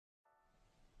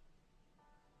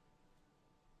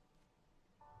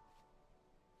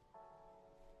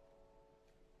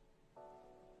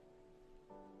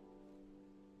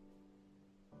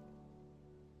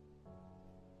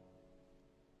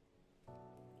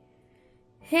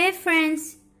Hey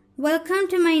friends, welcome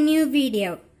to my new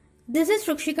video. This is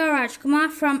Rukshika Rajkumar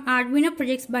from Arduino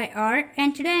Projects by R,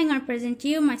 and today I'm going to present to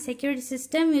you my security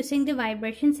system using the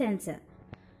vibration sensor.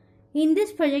 In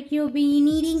this project you'll be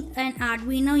needing an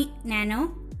Arduino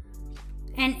Nano,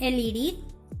 an LED,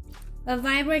 a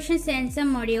vibration sensor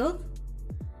module,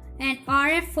 an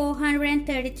RF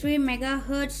 433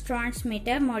 MHz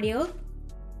transmitter module,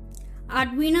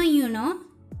 Arduino Uno,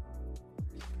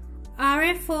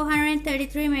 RF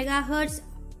 433 MHz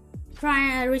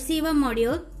receiver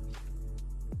module,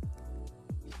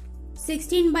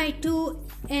 16x2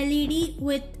 LED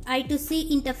with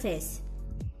I2C interface,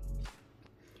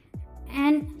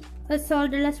 and a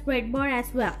solderless breadboard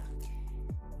as well.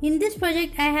 In this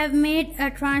project I have made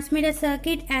a transmitter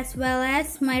circuit as well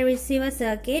as my receiver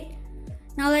circuit.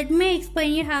 Now let me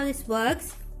explain you how this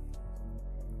works.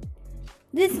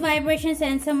 This vibration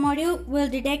sensor module will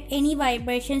detect any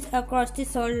vibrations across the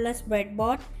solderless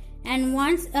breadboard, and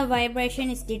once a vibration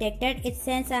is detected, it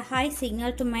sends a high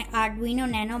signal to my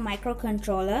Arduino Nano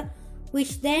microcontroller,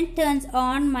 which then turns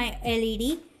on my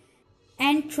LED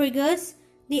and triggers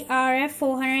the RF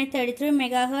 433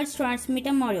 MHz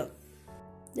transmitter module.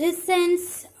 This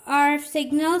sends RF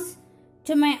signals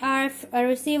to my RF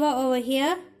receiver over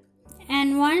here,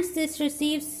 and once this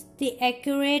receives the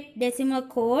accurate decimal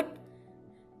code,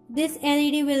 this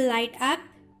LED will light up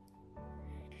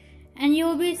and you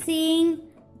will be seeing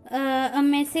a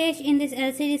message in this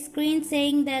LCD screen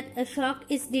saying that a shock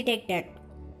is detected.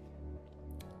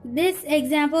 This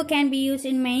example can be used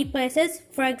in many places.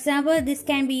 For example, this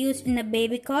can be used in a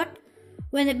baby cot.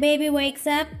 When the baby wakes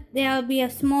up, there will be a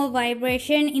small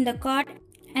vibration in the cot,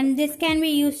 and this can be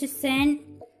used to send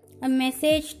a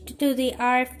message to the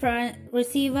RF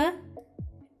receiver,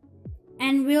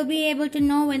 and we'll be able to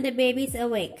know when the baby is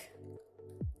awake.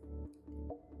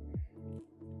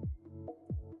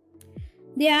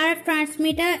 The RF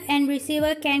transmitter and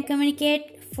receiver can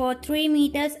communicate for 3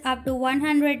 meters up to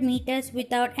 100 meters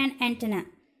without an antenna.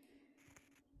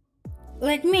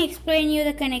 Let me explain you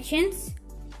the connections.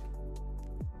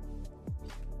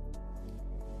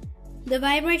 The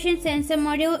vibration sensor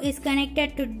module is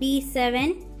connected to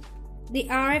D7. The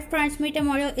RF transmitter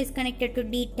module is connected to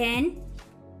D10.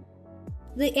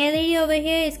 The LED over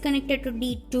here is connected to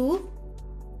D2.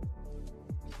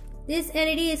 This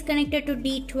LED is connected to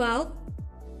D12.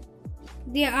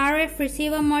 The RF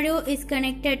receiver module is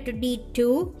connected to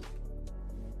D2.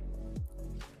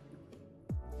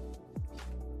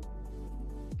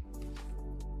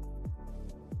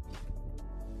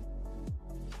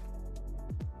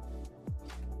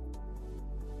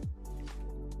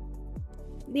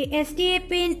 The SDA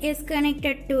pin is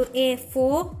connected to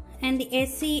A4 and the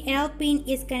SCL pin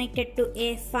is connected to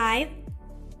A5.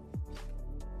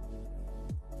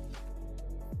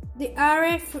 The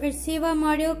RF receiver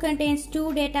module contains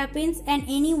 2 data pins, and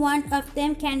any one of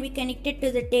them can be connected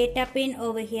to the data pin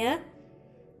over here.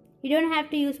 You don't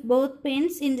have to use both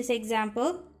pins in this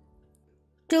example.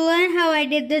 To learn how I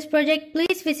did this project,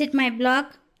 please visit my blog.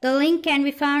 The link can be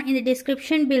found in the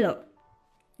description below.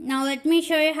 Now let me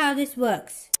show you how this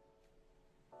works.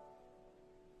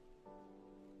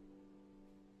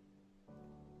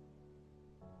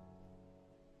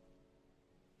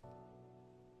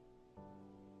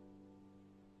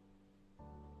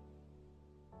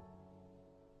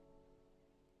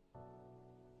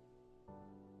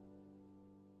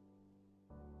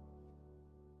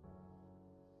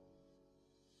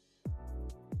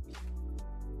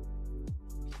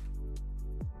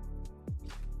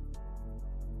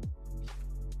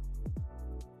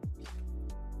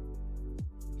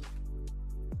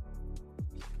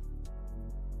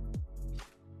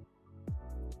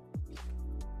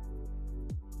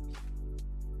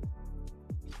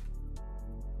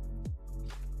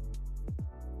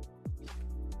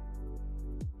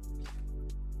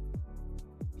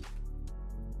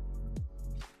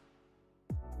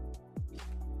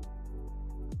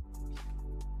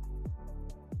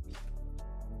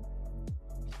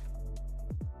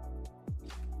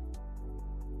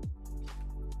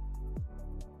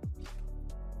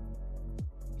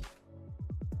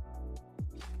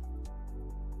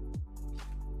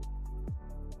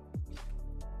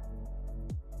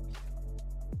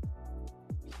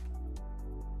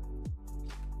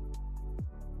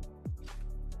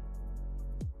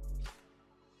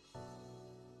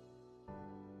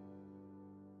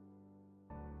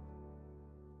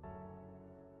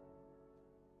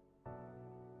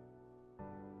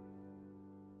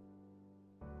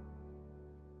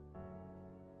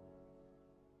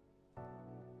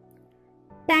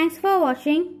 Thanks for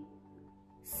watching.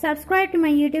 Subscribe to my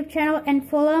YouTube channel and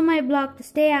follow my blog to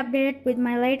stay updated with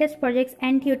my latest projects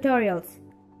and tutorials.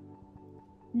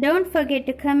 Don't forget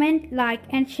to comment, like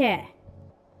and share.